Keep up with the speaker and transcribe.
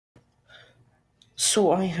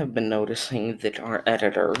So I have been noticing that our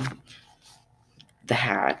editor, the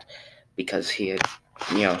Hat, because he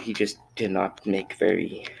just did not make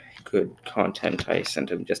very good content. I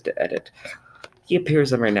sent him just to edit. He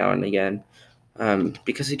appears every now and again,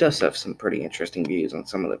 because he does have some pretty interesting views on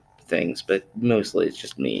some of the things, but mostly it's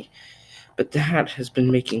just me. But the Hat has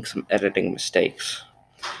been making some editing mistakes.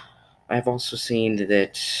 I've also seen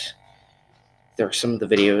that there are some of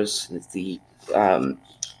the videos that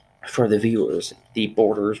for the viewers, the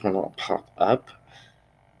borders will not pop up.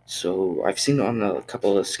 So I've seen it on a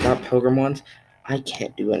couple of Scott Pilgrim ones. I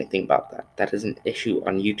can't do anything about that. That is an issue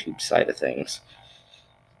on YouTube's side of things.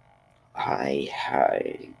 I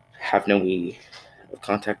have no way of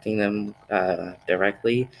contacting them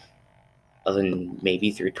directly, other than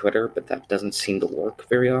maybe through Twitter, but that doesn't seem to work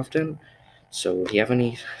very often. So, do you have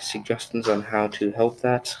any suggestions on how to help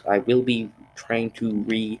that? I will be trying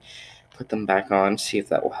to put them back on, see if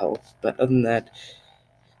that will help. But other than that,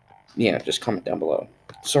 yeah, just comment down below.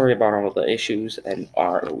 Sorry about all the issues, and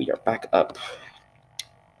we are back up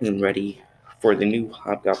and ready for the new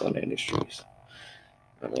Hobgoblin Industries.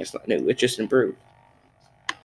 I mean, it's not new; it's just improved.